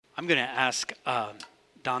I'm going to ask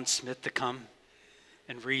Don Smith to come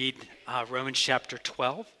and read Romans chapter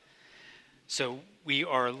 12. So we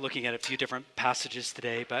are looking at a few different passages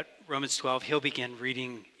today, but Romans 12, he'll begin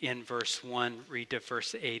reading in verse 1, read to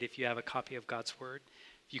verse 8. If you have a copy of God's word,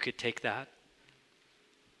 you could take that.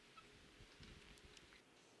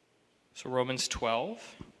 So Romans 12,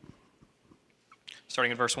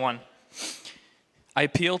 starting in verse 1. I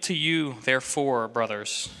appeal to you, therefore,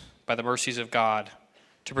 brothers, by the mercies of God,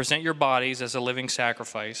 to present your bodies as a living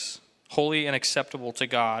sacrifice, holy and acceptable to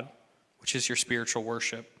God, which is your spiritual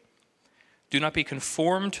worship. Do not be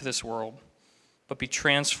conformed to this world, but be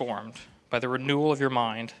transformed by the renewal of your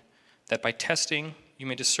mind, that by testing you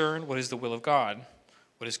may discern what is the will of God,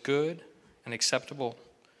 what is good and acceptable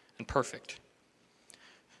and perfect.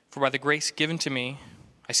 For by the grace given to me,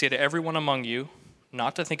 I say to everyone among you,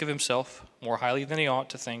 not to think of himself more highly than he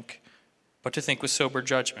ought to think, but to think with sober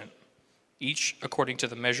judgment, each according to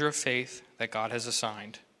the measure of faith that God has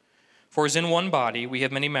assigned. For as in one body we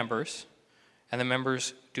have many members, and the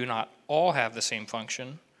members do not all have the same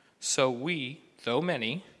function, so we, though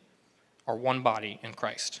many, are one body in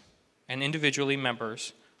Christ, and individually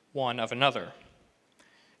members one of another.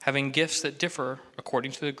 Having gifts that differ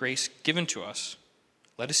according to the grace given to us,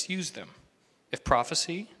 let us use them. If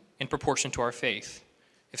prophecy, in proportion to our faith.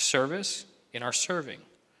 If service, in our serving.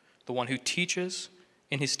 The one who teaches,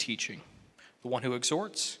 in his teaching. The one who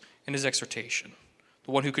exhorts, in his exhortation.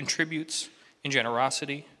 The one who contributes, in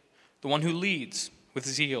generosity. The one who leads, with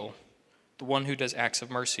zeal. The one who does acts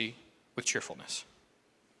of mercy, with cheerfulness.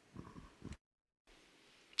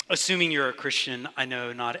 Assuming you're a Christian, I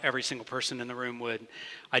know not every single person in the room would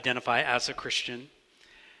identify as a Christian.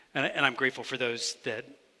 And I'm grateful for those that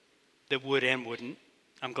would and wouldn't.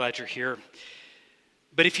 I'm glad you're here.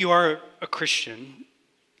 But if you are a Christian,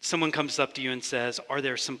 someone comes up to you and says, are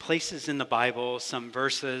there some places in the Bible, some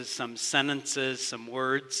verses, some sentences, some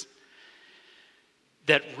words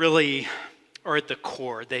that really are at the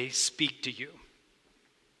core? They speak to you.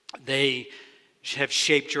 They have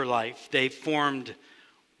shaped your life. They formed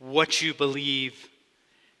what you believe,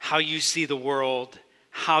 how you see the world,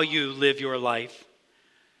 how you live your life.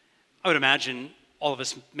 I would imagine all of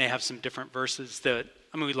us may have some different verses that,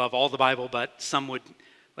 we love all the Bible, but some would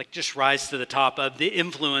just rise to the top of the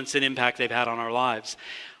influence and impact they've had on our lives.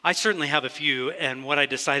 I certainly have a few, and what I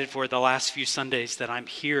decided for the last few Sundays that I'm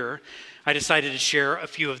here, I decided to share a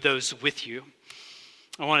few of those with you.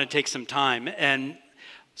 I want to take some time. And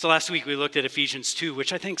so last week we looked at Ephesians 2,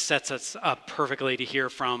 which I think sets us up perfectly to hear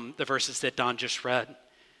from the verses that Don just read.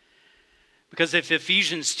 Because if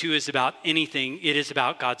Ephesians 2 is about anything, it is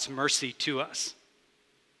about God's mercy to us.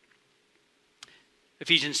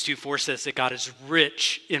 Ephesians 2:4 says that God is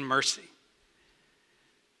rich in mercy.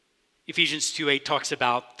 Ephesians 2:8 talks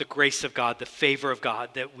about the grace of God, the favor of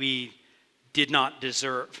God that we did not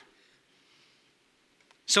deserve.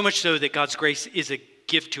 So much so that God's grace is a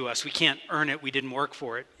gift to us. We can't earn it. We didn't work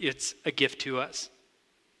for it. It's a gift to us.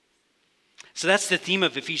 So that's the theme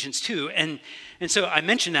of Ephesians 2. And so I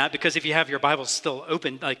mention that because if you have your Bibles still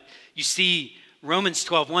open, you see Romans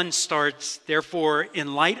 12:1 starts, therefore,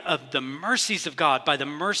 in light of the mercies of God, by the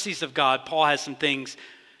mercies of God, Paul has some things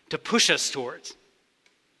to push us towards.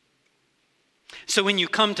 So when you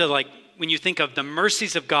come to when you think of the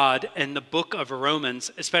mercies of God and the book of Romans,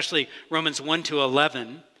 especially Romans 1 to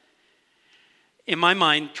 11, in my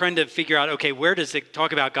mind, trying to figure out, okay, where does it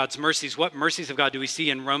talk about God's mercies? What mercies of God do we see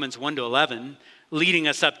in Romans 1 to 11, leading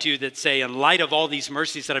us up to that say, in light of all these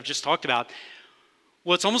mercies that I've just talked about?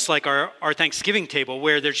 Well, it's almost like our Thanksgiving table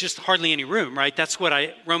where there's just hardly any room, right? That's what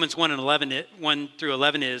Romans 1 through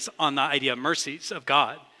 11 is on the idea of mercies of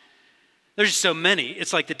God. There's just so many.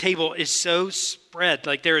 It's like the table is so spread,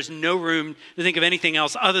 like there is no room to think of anything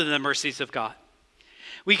else other than the mercies of God.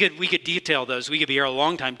 We could detail those. We could be here a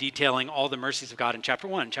long time detailing all the mercies of God in chapter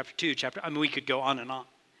 1, chapter 2, we could go on and on.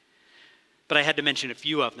 But I had to mention a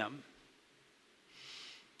few of them.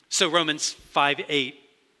 So Romans 5:8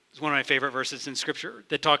 is one of my favorite verses in Scripture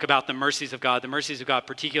that talk about the mercies of God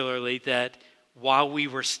particularly that while we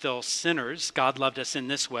were still sinners, God loved us in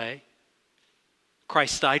this way.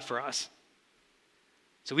 Christ died for us.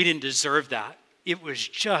 So we didn't deserve that. It was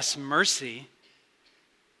just mercy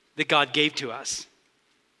that God gave to us.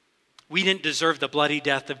 We didn't deserve the bloody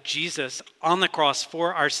death of Jesus on the cross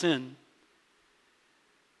for our sin,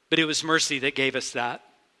 but it was mercy that gave us that.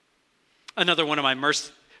 Another one of my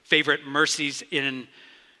favorite mercies in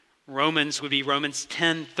Romans would be Romans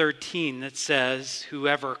 10:13 that says,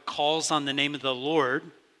 whoever calls on the name of the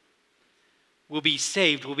Lord will be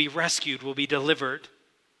saved, will be rescued, will be delivered.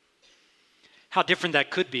 How different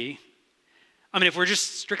that could be. I mean, if we're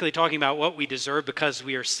just strictly talking about what we deserve because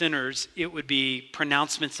we are sinners, it would be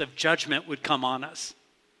pronouncements of judgment would come on us.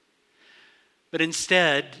 But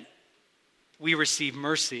instead, we receive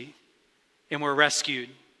mercy and we're rescued.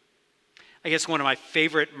 I guess one of my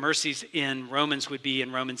favorite mercies in Romans would be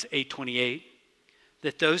in Romans 8:28,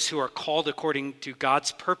 that those who are called according to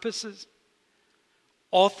God's purposes,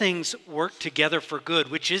 all things work together for good,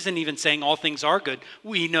 which isn't even saying all things are good.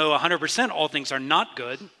 We know 100% all things are not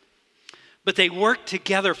good, but they work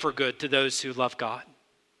together for good to those who love God.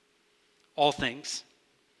 All things.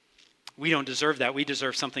 We don't deserve that. We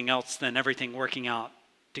deserve something else than everything working out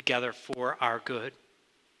together for our good.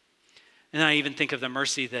 And I even think of the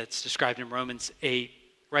mercy that's described in Romans 8,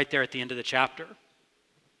 right there at the end of the chapter,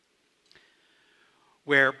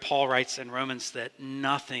 where Paul writes in Romans that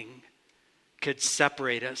nothing could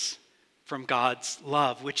separate us from God's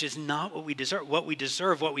love, which is not what we deserve. What we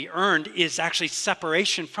deserve, what we earned, is actually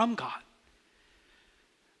separation from God.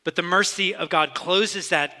 But the mercy of God closes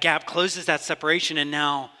that gap, closes that separation, and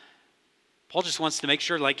now Paul just wants to make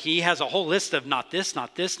sure, like, he has a whole list of not this,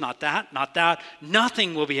 not this, not that, not that.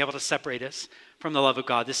 Nothing will be able to separate us from the love of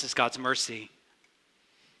God. This is God's mercy.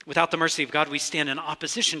 Without the mercy of God, we stand in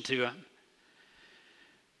opposition to him.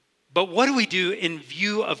 But what do we do in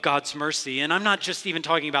view of God's mercy? And I'm not just even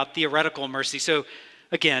talking about theoretical mercy. So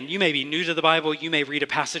again, you may be new to the Bible. You may read a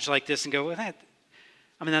passage like this and go, well,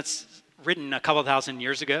 that's written a couple thousand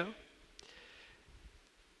years ago.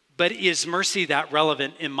 But is mercy that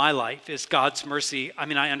relevant in my life? Is God's mercy, I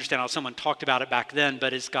understand how someone talked about it back then,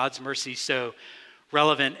 but is God's mercy so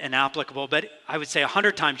relevant and applicable? But I would say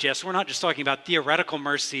 100 times yes. We're not just talking about theoretical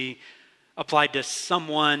mercy applied to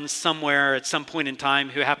someone, somewhere, at some point in time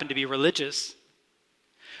who happened to be religious.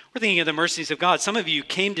 We're thinking of the mercies of God. Some of you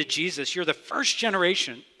came to Jesus. You're the first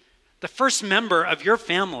generation, the first member of your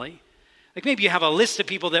family. Like maybe you have a list of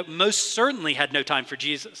people that most certainly had no time for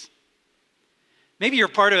Jesus. Maybe you're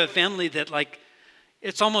part of a family that, like,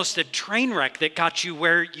 it's almost a train wreck that got you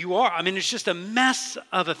where you are. It's just a mess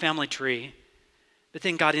of a family tree. But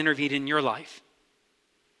then God intervened in your life.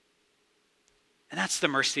 And that's the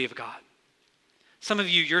mercy of God. Some of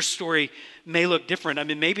you, your story may look different.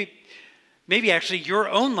 Maybe actually your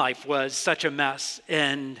own life was such a mess.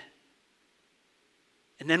 And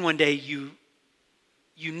then one day you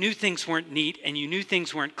knew things weren't neat, and you knew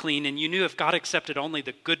things weren't clean, and you knew if God accepted only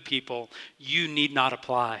the good people, you need not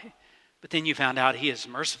apply. But then you found out he is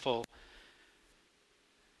merciful.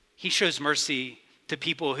 He shows mercy to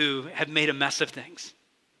people who have made a mess of things.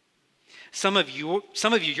 Some of you,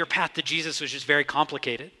 your path to Jesus was just very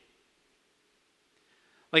complicated.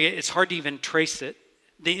 Like, it's hard to even trace it.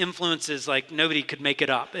 The influences, like, nobody could make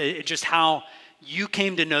it up. It's just how you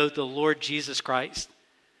came to know the Lord Jesus Christ.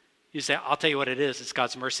 You say, I'll tell you what it is. It's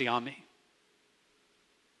God's mercy on me.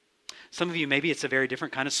 Some of you, maybe it's a very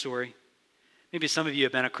different kind of story. Maybe some of you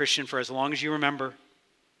have been a Christian for as long as you remember.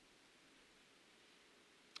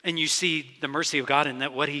 And you see the mercy of God in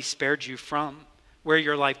that what he spared you from, where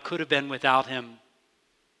your life could have been without him.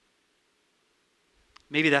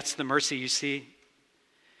 Maybe that's the mercy you see.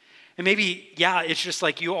 And maybe, it's just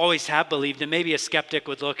like you always have believed. And maybe a skeptic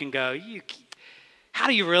would look and go, how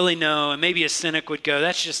do you really know? And maybe a cynic would go,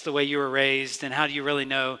 that's just the way you were raised. And how do you really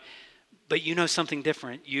know? But you know something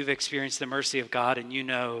different. You've experienced the mercy of God, and you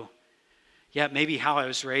know, maybe how I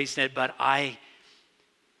was raised, but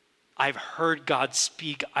I've heard God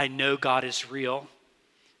speak. I know God is real.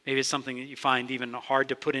 Maybe it's something that you find even hard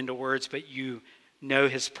to put into words, but you know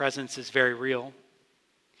his presence is very real.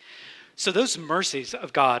 So those mercies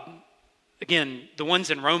of God, again, the ones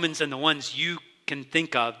in Romans and the ones you can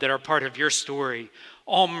think of that are part of your story,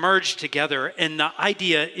 all merge together. And the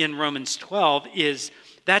idea in Romans 12 is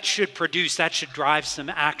that should drive some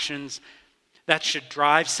actions, that should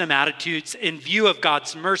drive some attitudes in view of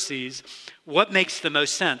God's mercies. What makes the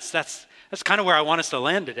most sense? That's kind of where I want us to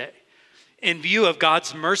land today. In view of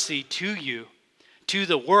God's mercy to you, to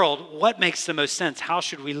the world, what makes the most sense? How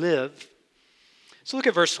should we live? So look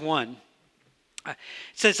at verse 1. It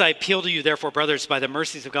says, I appeal to you, therefore, brothers, by the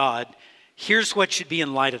mercies of God. Here's what should be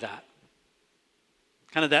in light of that.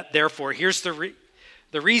 Kind of that, therefore. Here's the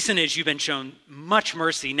reason is you've been shown much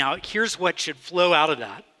mercy. Now, here's what should flow out of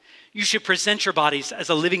that. You should present your bodies as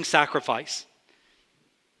a living sacrifice.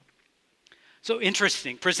 So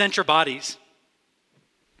interesting. Present your bodies,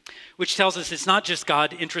 which tells us it's not just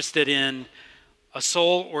God interested in a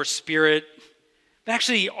soul or spirit, but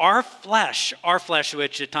actually our flesh,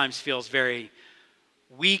 which at times feels very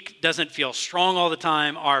weak, doesn't feel strong all the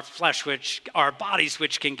time, our bodies,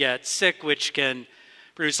 which can get sick, which can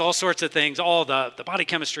produce all sorts of things, all the body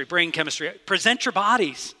chemistry, brain chemistry. Present your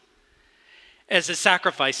bodies as a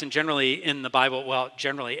sacrifice, and generally in the Bible, well,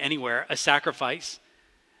 generally anywhere, a sacrifice,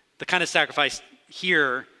 the kind of sacrifice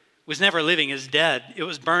here was never living, is dead. It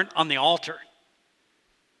was burnt on the altar.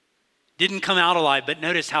 Didn't come out alive, but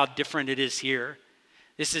notice how different it is here.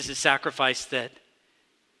 This is a sacrifice that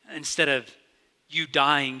instead of you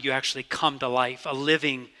dying, you actually come to life, a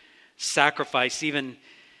living sacrifice. Even,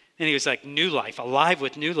 and he was like new life, alive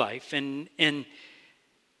with new life, and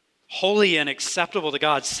holy and acceptable to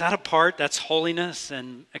God, set apart. That's holiness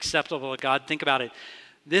and acceptable to God. Think about it.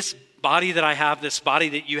 This body that I have, this body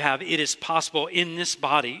that you have, it is possible in this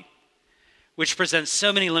body, which presents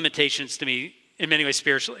so many limitations to me in many ways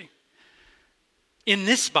spiritually. In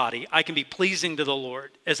this body, I can be pleasing to the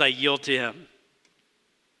Lord as I yield to him.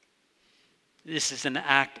 This is an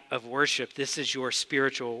act of worship. This is your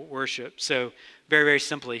spiritual worship. So very, very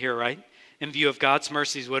simply here, right? In view of God's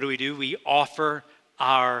mercies, what do? We offer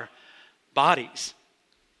our bodies.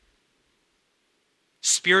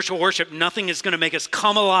 Spiritual worship, nothing is going to make us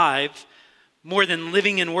come alive more than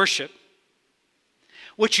living in worship.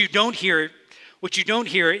 What you don't hear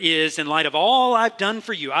is, in light of all I've done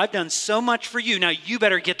for you, I've done so much for you, now you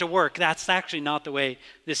better get to work. That's actually not the way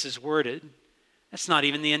this is worded. That's not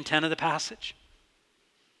even the intent of the passage.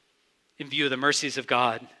 In view of the mercies of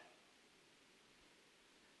God,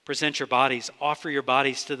 present your bodies, offer your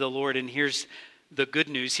bodies to the Lord. And here's the good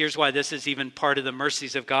news. Here's why this is even part of the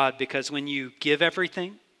mercies of God. Because when you give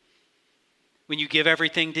everything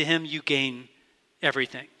to him, you gain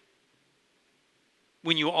everything.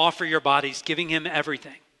 When you offer your bodies, giving him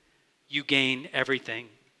everything, you gain everything.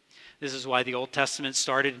 This is why the Old Testament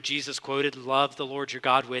started, and Jesus quoted, love the Lord your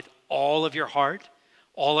God with all of your heart,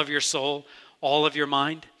 all of your soul, all of your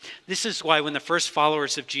mind. This is why when the first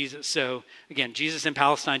followers of Jesus, so again, Jesus in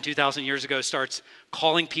Palestine 2,000 years ago starts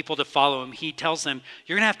calling people to follow him, he tells them,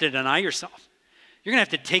 you're going to have to deny yourself. You're going to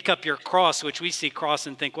have to take up your cross, which we see cross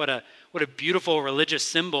and think, what a beautiful religious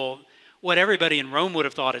symbol. What everybody in Rome would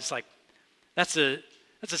have thought is like, that's a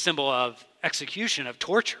symbol of execution, of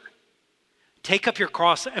torture. Take up your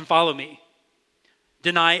cross and follow me.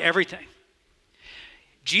 Deny everything.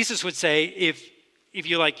 Jesus would say, if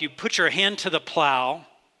you put your hand to the plow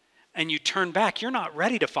and you turn back, you're not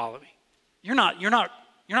ready to follow me. You're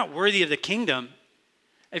not worthy of the kingdom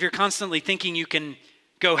if you're constantly thinking you can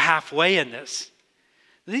go halfway in this.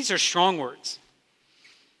 These are strong words.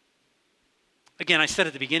 Again, I said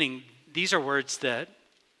at the beginning, these are words that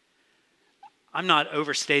I'm not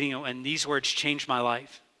overstating it, and these words changed my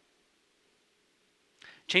life.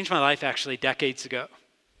 Changed my life actually decades ago.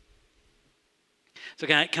 So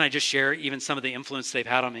can I just share even some of the influence they've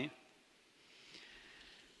had on me?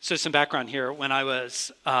 So some background here. When I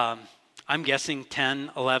was, I'm guessing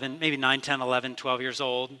 10, 11, maybe 9, 10, 11, 12 years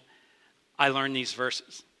old, I learned these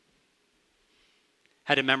verses.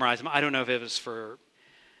 Had to memorize them. I don't know if it was for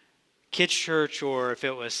kids' church or if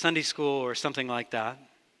it was Sunday school or something like that.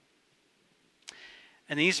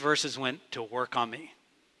 And these verses went to work on me.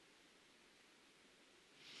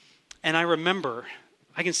 And I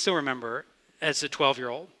can still remember, as a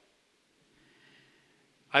 12-year-old,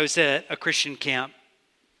 I was at a Christian camp.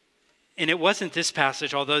 And it wasn't this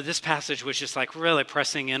passage, although this passage was just like really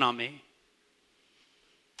pressing in on me.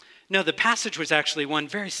 No, the passage was actually one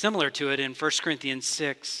very similar to it in 1 Corinthians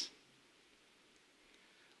 6,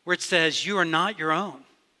 where it says, you are not your own.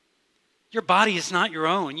 Your body is not your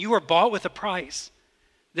own. You were bought with a price.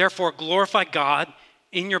 Therefore, glorify God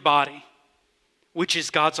in your body, which is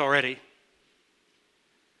God's already.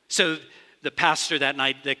 So the pastor that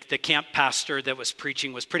night, the camp pastor that was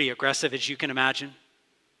preaching, was pretty aggressive, as you can imagine.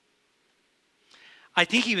 I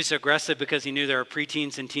think he was aggressive because he knew there were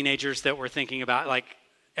preteens and teenagers that were thinking about like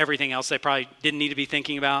everything else they probably didn't need to be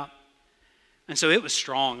thinking about. And so it was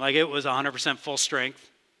strong, like it was 100% full strength.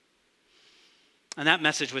 And that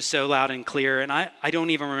message was so loud and clear. And I don't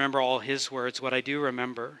even remember all his words. What I do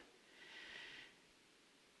remember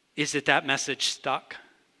is that message stuck.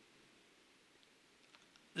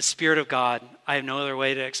 The Spirit of God, I have no other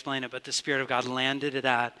way to explain it, but the Spirit of God landed at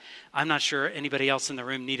that. I'm not sure anybody else in the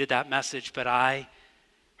room needed that message, but I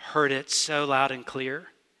heard it so loud and clear.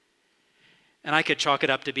 And I could chalk it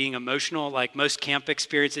up to being emotional, like most camp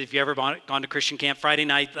experiences. If you ever gone to Christian camp, Friday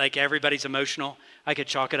night, like everybody's emotional. I could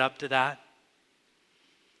chalk it up to that.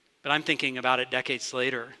 But I'm thinking about it decades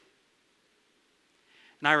later.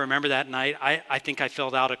 And I remember that night, I think I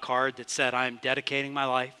filled out a card that said, I am dedicating my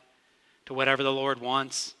life to whatever the Lord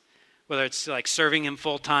wants, whether it's like serving him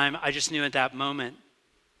full time. I just knew at that moment,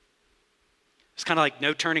 it's kind of like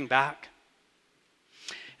no turning back.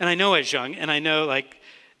 And I know I was young, and I know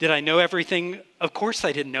did I know everything? Of course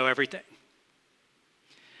I didn't know everything.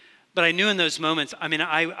 But I knew in those moments,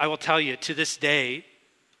 I will tell you, to this day,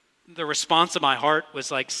 the response of my heart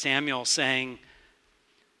was like Samuel saying,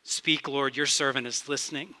 "Speak, Lord, your servant is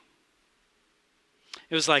listening."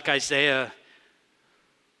 It was like Isaiah,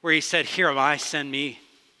 where he said, "Here am I, send me."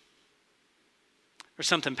 There's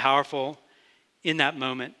something powerful in that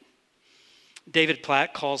moment. David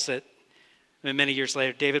Platt calls it, many years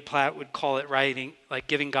later, David Platt would call it writing, like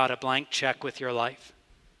giving God a blank check with your life.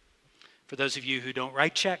 For those of you who don't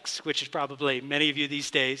write checks, which is probably many of you these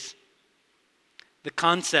days, the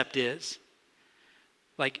concept is,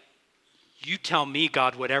 like, you tell me,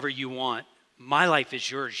 God, whatever you want. My life is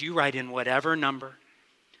yours. You write in whatever number.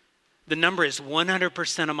 The number is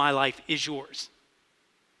 100% of my life is yours.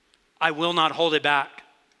 I will not hold it back.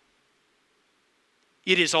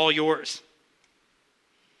 It is all yours.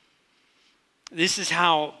 This is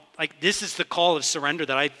how, this is the call of surrender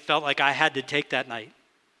that I felt like I had to take that night.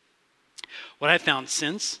 What I've found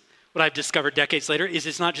since, what I've discovered decades later, is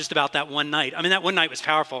it's not just about that one night. That one night was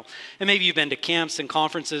powerful. And maybe you've been to camps and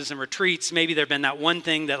conferences and retreats. Maybe there've been that one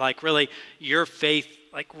thing that really your faith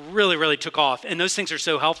really took off. And those things are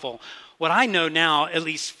so helpful. What I know now, at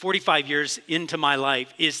least 45 years into my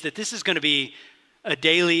life, is that this is going to be a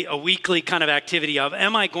daily, a weekly kind of activity of,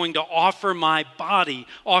 am I going to offer my body,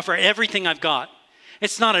 offer everything I've got?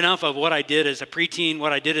 It's not enough of what I did as a preteen,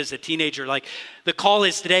 what I did as a teenager. The call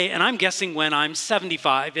is today, and I'm guessing when I'm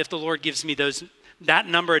 75, if the Lord gives me that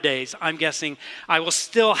number of days, I'm guessing I will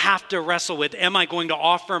still have to wrestle with, am I going to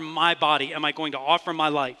offer my body, am I going to offer my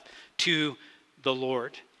life to the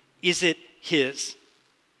Lord? Is it His?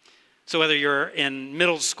 So whether you're in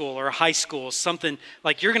middle school or high school, something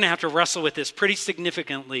you're going to have to wrestle with this pretty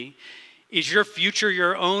significantly. Is your future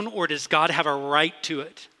your own, or does God have a right to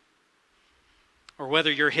it? Or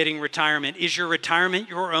whether you're hitting retirement, is your retirement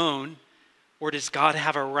your own, or does God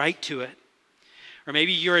have a right to it? Or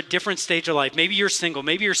maybe you're at a different stage of life. Maybe you're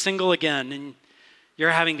single again, and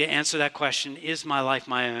you're having to answer that question, is my life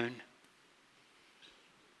my own?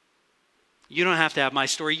 You don't have to have my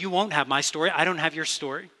story. You won't have my story. I don't have your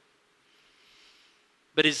story.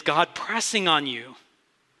 But is God pressing on you?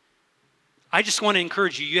 I just want to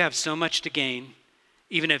encourage you. You have so much to gain,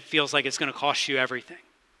 even if it feels like it's going to cost you everything.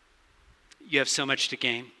 You have so much to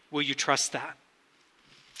gain. Will you trust that?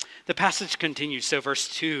 The passage continues. So verse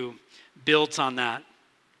 2 builds on that.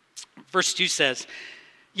 Verse 2 says,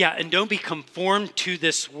 and don't be conformed to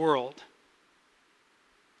this world.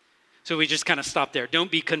 So we just kind of stop there.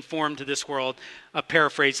 Don't be conformed to this world. A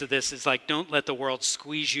paraphrase of this is don't let the world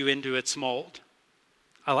squeeze you into its mold.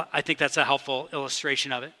 I think that's a helpful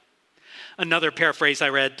illustration of it. Another paraphrase I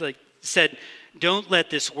read said, don't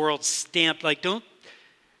let this world stamp,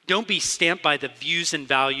 don't be stamped by the views and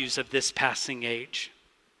values of this passing age.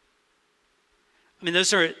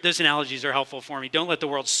 Those analogies are helpful for me. Don't let the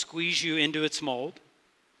world squeeze you into its mold.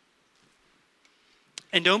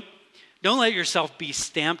 And don't let yourself be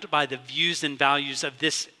stamped by the views and values of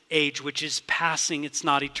this age, which is passing, it's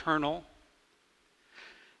not eternal.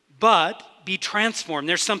 But be transformed.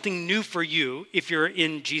 There's something new for you if you're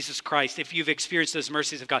in Jesus Christ, if you've experienced those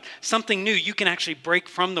mercies of God. Something new. You can actually break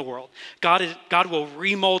from the world. God will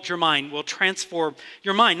remold your mind, will transform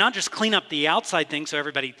your mind, not just clean up the outside things so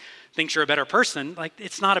everybody thinks you're a better person.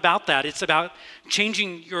 It's not about that. It's about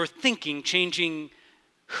changing your thinking, changing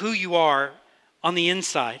who you are on the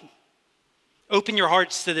inside. Open your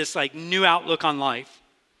hearts to this new outlook on life,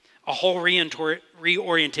 a whole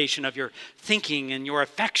reorientation of your thinking and your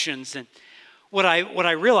affections. And what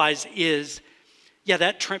I realize is,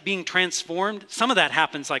 that being transformed, some of that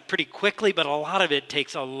happens pretty quickly, but a lot of it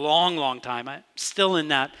takes a long, long time. I'm still in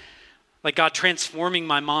that, God transforming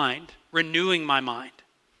my mind, renewing my mind.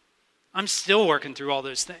 I'm still working through all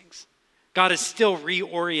those things. God is still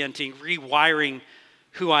reorienting, rewiring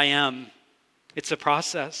who I am. It's a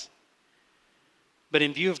process. But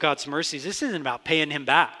in view of God's mercies, this isn't about paying Him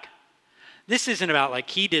back. This isn't about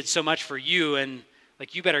He did so much for you and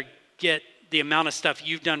you better get the amount of stuff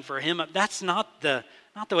you've done for Him. That's not the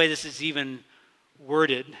way this is even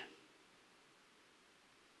worded.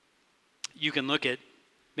 You can look at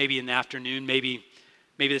maybe in the afternoon, maybe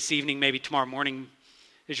this evening, maybe tomorrow morning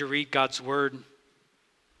as you read God's word.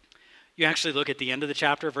 You actually look at the end of the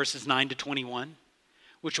chapter, verses 9 to 21,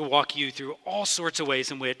 which will walk you through all sorts of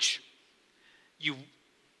ways in which you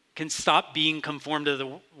can stop being conformed to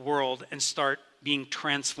the world and start being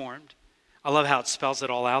transformed. I love how it spells it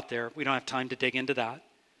all out there. We don't have time to dig into that.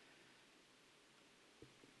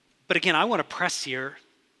 But again, I want to press here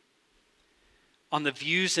on the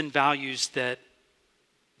views and values that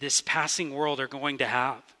this passing world are going to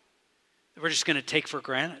have, that we're just going to take for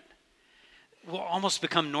granted. will almost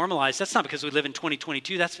become normalized. That's not because we live in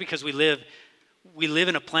 2022. That's because we live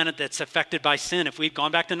in a planet that's affected by sin. If we'd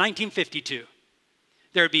gone back to 1952,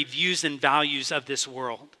 there would be views and values of this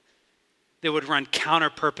world that would run counter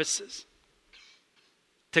purposes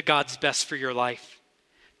to God's best for your life.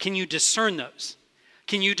 Can you discern those?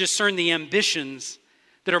 Can you discern the ambitions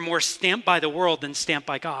that are more stamped by the world than stamped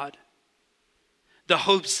by God? The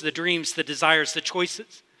hopes, the dreams, the desires, the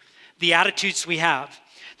choices, the attitudes we have,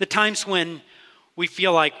 the times when we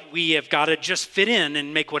feel like we have got to just fit in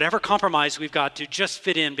and make whatever compromise we've got to just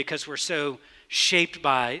fit in because we're so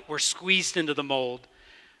we're squeezed into the mold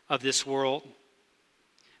of this world.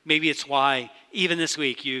 Maybe it's why even this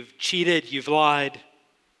week you've cheated, you've lied.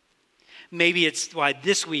 Maybe it's why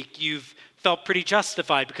this week you've felt pretty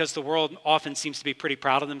justified because the world often seems to be pretty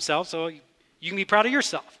proud of themselves, so you can be proud of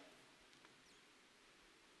yourself.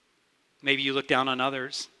 Maybe you look down on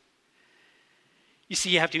others. You see,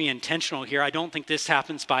 you have to be intentional here. I don't think this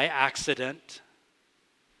happens by accident.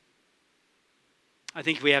 I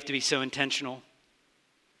think we have to be so intentional.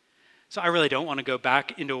 So I really don't want to go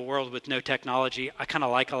back into a world with no technology. I kind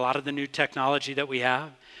of like a lot of the new technology that we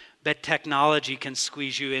have, but technology can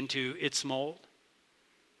squeeze you into its mold.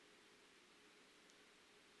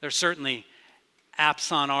 There's certainly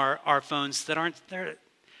apps on our phones that they're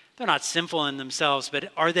not sinful in themselves,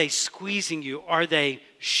 but are they squeezing you? Are they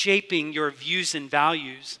shaping your views and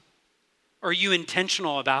values? Are you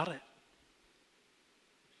intentional about it?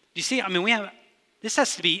 Do you see? I mean, this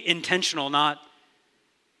has to be intentional, not,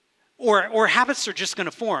 or habits are just going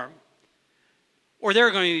to form. Or there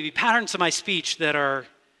are going to be patterns of my speech that are going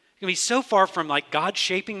to be so far from like God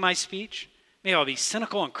shaping my speech. Maybe I'll be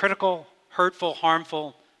cynical and critical, hurtful,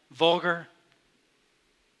 harmful, vulgar.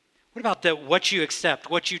 What about what you accept,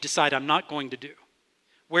 what you decide I'm not going to do?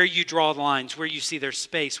 Where you draw lines, where you see there's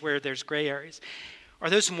space, where there's gray areas. Are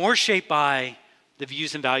those more shaped by the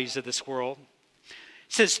views and values of this world? It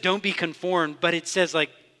says don't be conformed, but it says like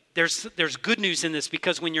there's good news in this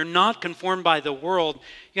because when you're not conformed by the world,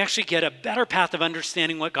 you actually get a better path of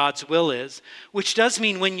understanding what God's will is, which does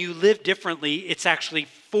mean when you live differently, it's actually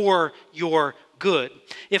for your good.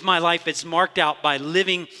 If my life is marked out by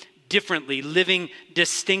living differently, living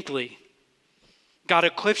distinctly, God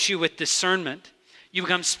equips you with discernment. You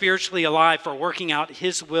become spiritually alive for working out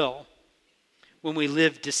His will when we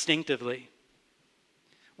live distinctively.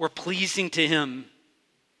 We're pleasing to Him.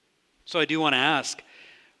 So I do want to ask,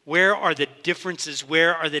 where are the differences?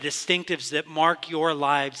 Where are the distinctives that mark your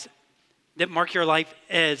lives, that mark your life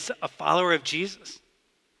as a follower of Jesus?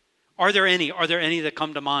 Are there any? Are there any that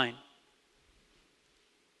come to mind?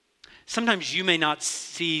 Sometimes you may not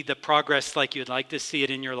see the progress like you'd like to see it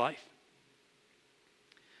in your life.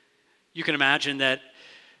 You can imagine that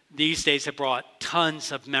these days have brought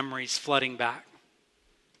tons of memories flooding back.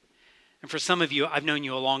 And for some of you, I've known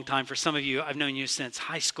you a long time. For some of you, I've known you since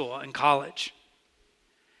high school and college.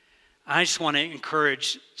 I just want to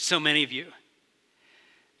encourage so many of you,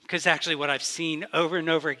 because actually what I've seen over and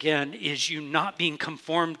over again is you not being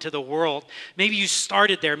conformed to the world. Maybe you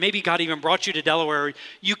started there. Maybe God even brought you to Delaware.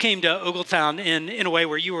 You came to Ogletown in a way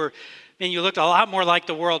where you looked a lot more like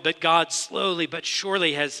the world, but God slowly but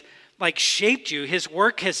surely has shaped you. His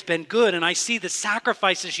work has been good, and I see the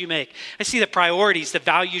sacrifices you make. I see the priorities, the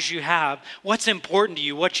values you have, what's important to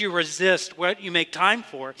you, what you resist, what you make time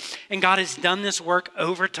for. And God has done this work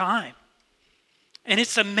over time. And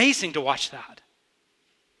it's amazing to watch that.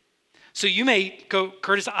 So you may go,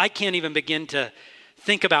 Curtis, I can't even begin to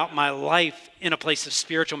think about my life in a place of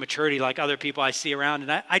spiritual maturity like other people I see around.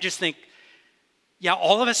 And I just think, yeah,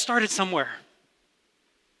 all of us started somewhere.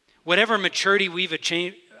 Whatever maturity we've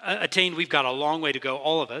attained, we've got a long way to go,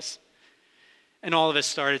 all of us. And all of us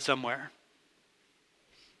started somewhere.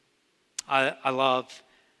 I love,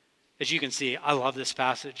 as you can see, I love this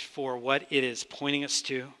passage for what it is pointing us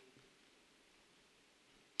to.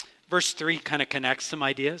 Verse 3 kind of connects some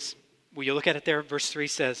ideas. Will you look at it there? Verse 3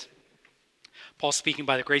 says, Paul speaking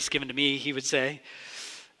by the grace given to me, he would say,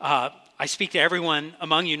 I speak to everyone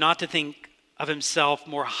among you not to think of himself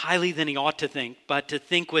more highly than he ought to think, but to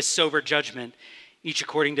think with sober judgment, each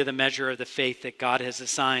according to the measure of the faith that God has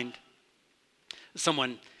assigned.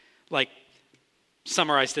 Someone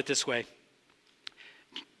summarized it this way.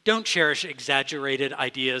 Don't cherish exaggerated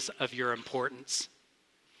ideas of your importance.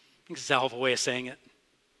 I think it's a hell of a way of saying it.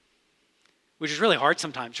 Which is really hard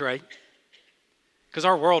sometimes, right? Because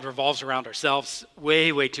our world revolves around ourselves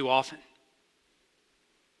way, way too often.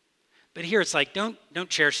 But here it's like, don't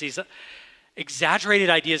cherish these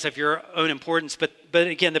exaggerated ideas of your own importance. But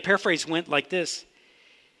again, the paraphrase went like this.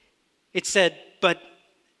 It said, but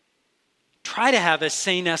try to have a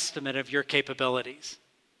sane estimate of your capabilities.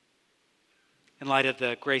 in light of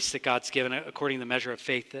the grace that God's given according to the measure of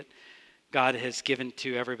faith that God has given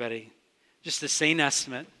to everybody. Just the sane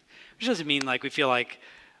estimate, which doesn't mean like we feel like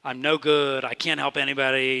I'm no good, I can't help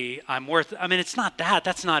anybody, it's not that.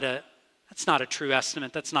 That's not a true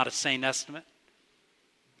estimate. That's not a sane estimate.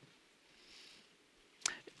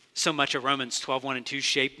 So much of Romans 12:1 and 2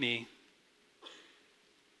 shaped me.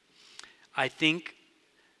 I think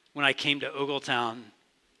when I came to Ogletown,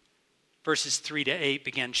 verses 3 to 8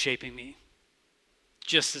 began shaping me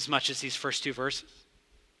just as much as these first two verses.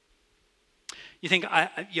 You think,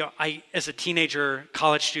 I as a teenager,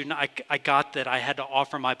 college student, I got that I had to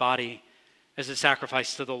offer my body as a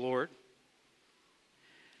sacrifice to the Lord.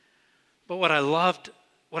 But what I love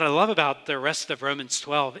about the rest of Romans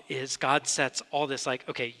 12 is God sets all this like,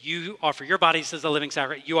 okay, you offer your bodies as a living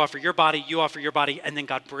sacrifice, you offer your body, and then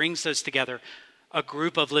God brings those together, a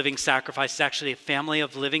group of living sacrifices, actually a family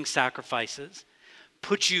of living sacrifices,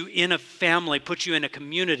 put you in a family, put you in a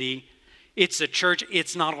community. It's a church.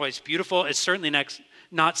 It's not always beautiful. It's certainly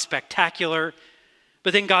not spectacular.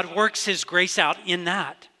 But then God works his grace out in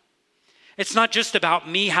that. It's not just about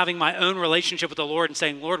me having my own relationship with the Lord and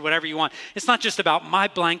saying, Lord, whatever you want. It's not just about my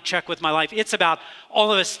blank check with my life. It's about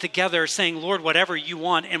all of us together saying, Lord, whatever you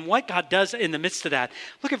want. And what God does in the midst of that.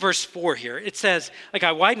 Look at verse 4 here. It says, like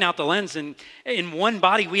I widen out the lens, and in one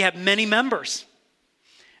body we have many members.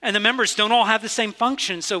 And the members don't all have the same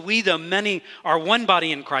function. So we, the many, are one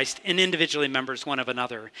body in Christ and individually members one of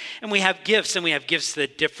another. And we have gifts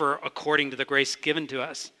that differ according to the grace given to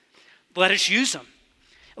us. Let us use them.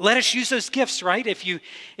 Let us use those gifts, right? If you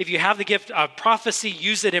have the gift of prophecy,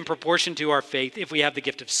 use it in proportion to our faith. If we have the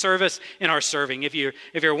gift of service, in our serving. If you're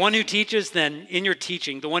one who teaches, then in your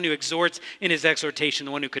teaching. The one who exhorts, in his exhortation.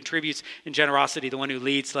 The one who contributes in generosity. The one who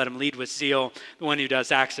leads, let him lead with zeal. The one who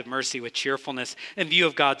does acts of mercy with cheerfulness. In view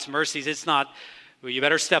of God's mercies, it's not, well, you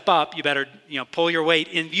better step up. You better pull your weight.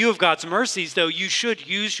 In view of God's mercies, though, you should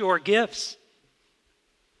use your gifts.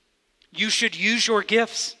 You should use your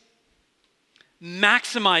gifts.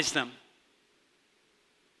 Maximize them.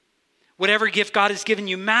 Whatever gift God has given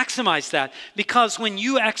you, maximize that. Because when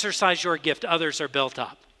you exercise your gift, others are built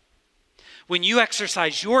up. When you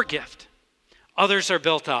exercise your gift, others are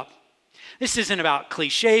built up. This isn't about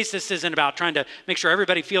cliches. This isn't about trying to make sure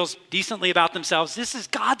everybody feels decently about themselves. This is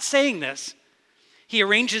God saying this. He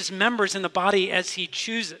arranges members in the body as he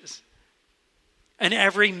chooses. And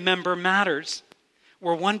every member matters.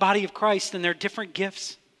 We're one body of Christ, and there are different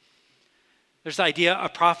gifts. There's the idea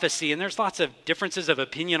of prophecy, and there's lots of differences of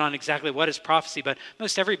opinion on exactly what is prophecy, but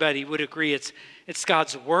most everybody would agree it's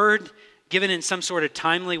God's word given in some sort of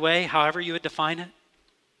timely way, however you would define it.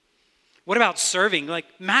 What about serving? Like,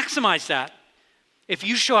 maximize that. If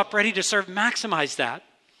you show up ready to serve, maximize that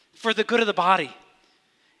for the good of the body.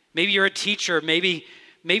 Maybe you're a teacher, maybe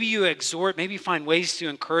you exhort, maybe you find ways to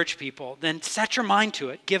encourage people. Then set your mind to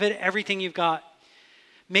it. Give it everything you've got.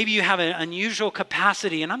 Maybe you have an unusual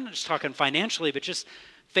capacity, and I'm not just talking financially, but just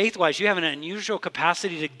faith-wise, you have an unusual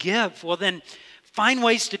capacity to give. Well, then find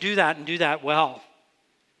ways to do that and do that well.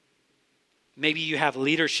 Maybe you have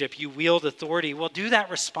leadership, you wield authority. Well, do that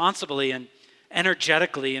responsibly and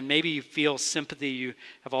energetically, and maybe you feel sympathy, you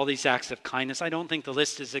have all these acts of kindness. I don't think the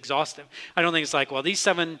list is exhaustive. I don't think it's like, well, these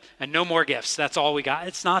 7 and no more gifts, that's all we got.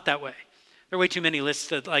 It's not that way. There are way too many lists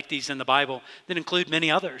like these in the Bible that include many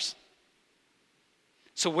others.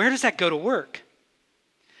 So where does that go to work?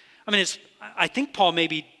 I think Paul may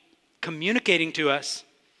be communicating to us,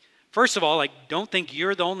 first of all, like, don't think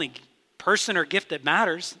you're the only person or gift that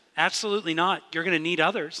matters. Absolutely not. You're going to need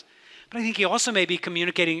others. But I think he also may be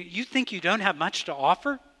communicating, you think you don't have much to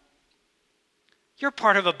offer? You're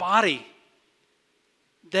part of a body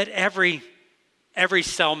that every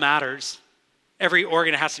cell matters. Every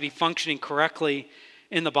organ has to be functioning correctly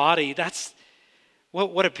in the body. That's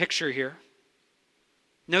what a picture here.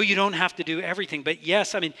 No, you don't have to do everything. But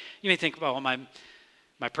yes, you may think, well, my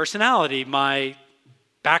personality, my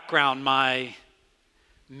background, my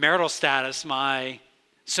marital status, my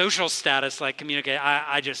social status, like communicate,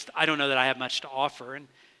 I don't know that I have much to offer. And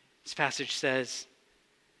this passage says,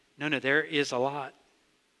 no, there is a lot.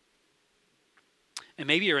 And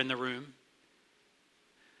maybe you're in the room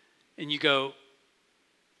and you go,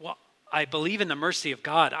 well, I believe in the mercy of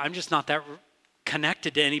God. I'm just not that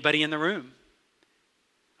connected to anybody in the room.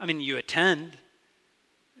 You attend.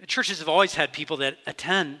 Churches have always had people that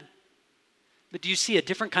attend. But do you see a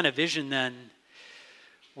different kind of vision than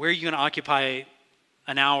where are you going to occupy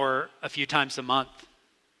an hour a few times a month?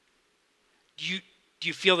 Do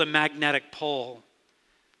you feel the magnetic pull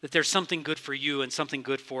that there's something good for you and something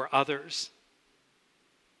good for others?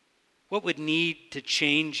 What would need to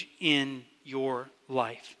change in your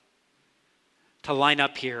life to line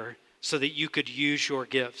up here so that you could use your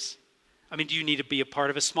gifts? I mean, do you need to be a part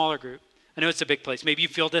of a smaller group? I know it's a big place. Maybe you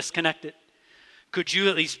feel disconnected. Could you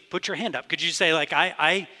at least put your hand up? Could you say, like,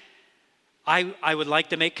 I would like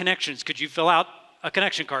to make connections. Could you fill out a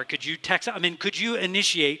connection card? Could you text? I mean, could you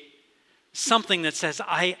initiate something that says,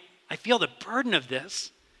 I feel the burden of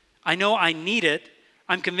this. I know I need it.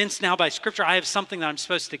 I'm convinced now by Scripture I have something that I'm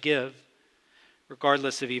supposed to give,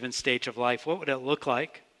 regardless of even stage of life. What would it look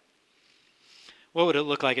like? What would it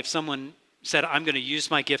look like if someone said, I'm going to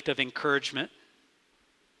use my gift of encouragement?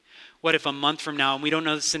 What if a month from now, and we don't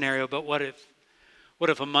know the scenario, but what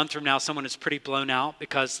if a month from now someone is pretty blown out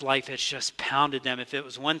because life has just pounded them? If it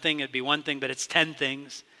was one thing, it'd be one thing, but it's 10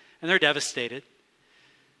 things, and they're devastated.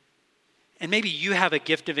 And maybe you have a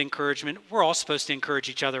gift of encouragement. We're all supposed to encourage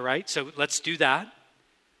each other, right? So let's do that.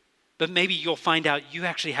 But maybe you'll find out you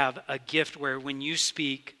actually have a gift where when you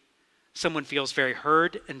speak, someone feels very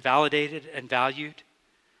heard and validated and valued.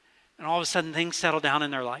 And all of a sudden things settle down in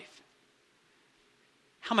their life.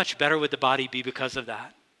 How much better would the body be because of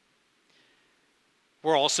that?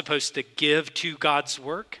 We're all supposed to give to God's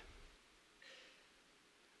work.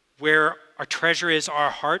 Where our treasure is, our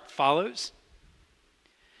heart follows.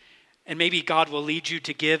 And maybe God will lead you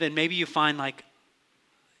to give, and maybe you find like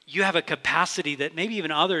you have a capacity that maybe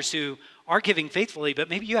even others who are giving faithfully, but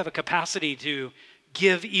maybe you have a capacity to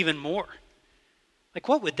give even more. Like,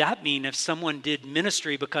 what would that mean if someone did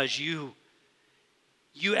ministry because you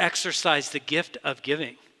exercised the gift of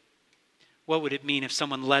giving? What would it mean if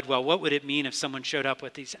someone led well? What would it mean if someone showed up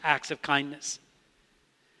with these acts of kindness?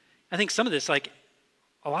 I think some of this, like,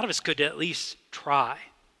 a lot of us could at least try,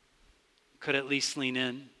 could at least lean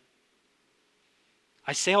in.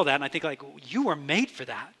 I say all that and I think, like, you were made for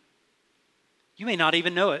that. You may not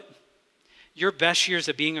even know it. Your best years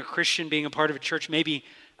of being a Christian, being a part of a church, may be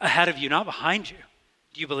ahead of you, not behind you.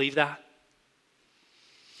 Do you believe that?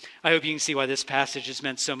 I hope you can see why this passage has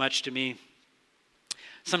meant so much to me.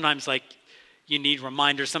 Sometimes, like, you need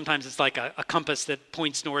reminders. Sometimes it's like a compass that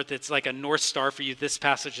points north. It's like a North Star for you. This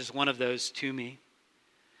passage is one of those to me.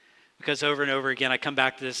 Because over and over again, I come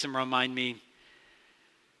back to this and remind me.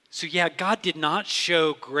 So yeah, God did not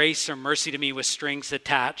show grace or mercy to me with strings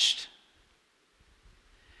attached.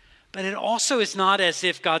 But it also is not as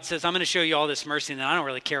if God says, I'm going to show you all this mercy and then I don't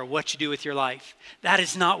really care what you do with your life. That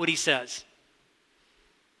is not what he says.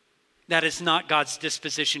 That is not God's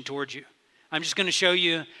disposition towards you. I'm just going to show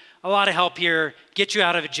you a lot of help here, get you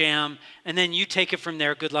out of a jam, and then you take it from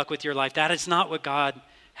there. Good luck with your life. That is not what God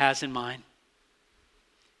has in mind.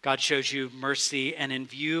 God shows you mercy, and in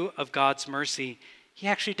view of God's mercy, he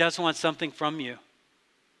actually does want something from you.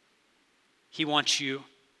 He wants you.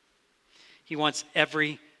 He wants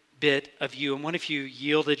every bit of you. And what if you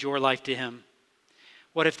yielded your life to him?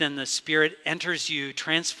 What if then the Spirit enters you,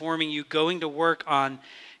 transforming you, going to work on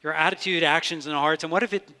your attitude, actions, and hearts? And what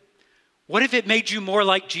if it made you more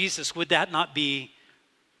like Jesus? Would that not be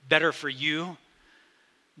better for you,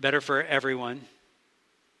 better for everyone?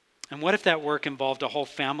 And what if that work involved a whole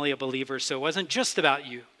family of believers? So it wasn't just about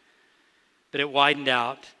you, but it widened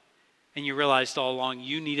out, and you realized all along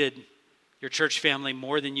you needed your church family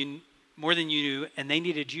more than you knew, and they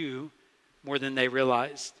needed you more than they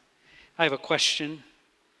realized. I have a question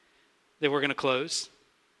that we're going to close.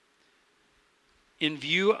 In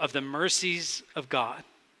view of the mercies of God,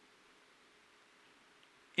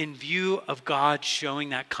 in view of God showing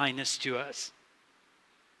that kindness to us,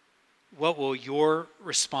 what will your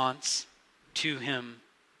response to him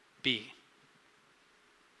be?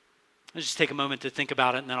 Let's just take a moment to think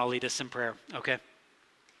about it, and then I'll lead us in prayer, okay?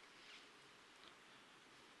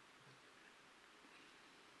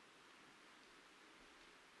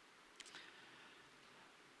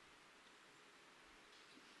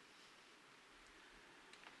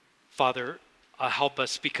 Father, help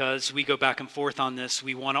us, because we go back and forth on this.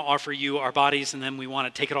 We want to offer you our bodies, and then we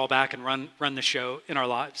want to take it all back and run the show in our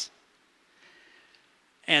lives.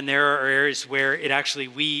 And there are areas where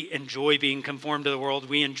we enjoy being conformed to the world.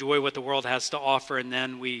 We enjoy what the world has to offer, and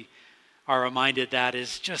then we are reminded that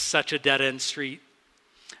is just such a dead-end street.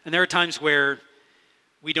 And there are times where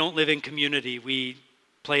we don't live in community. We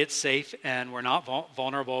play it safe, and we're not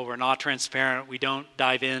vulnerable. We're not transparent. We don't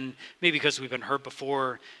dive in, maybe because we've been hurt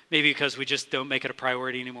before, maybe because we just don't make it a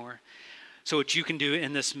priority anymore. So what you can do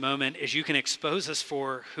in this moment is you can expose us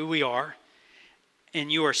for who we are,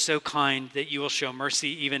 and you are so kind that you will show mercy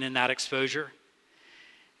even in that exposure,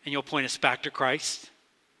 and you'll point us back to Christ.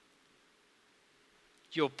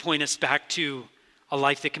 You'll point us back to a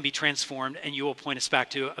life that can be transformed, and you will point us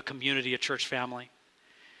back to a community, a church family.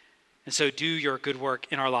 And so do your good work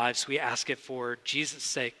in our lives. We ask it for Jesus'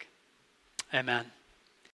 sake. Amen.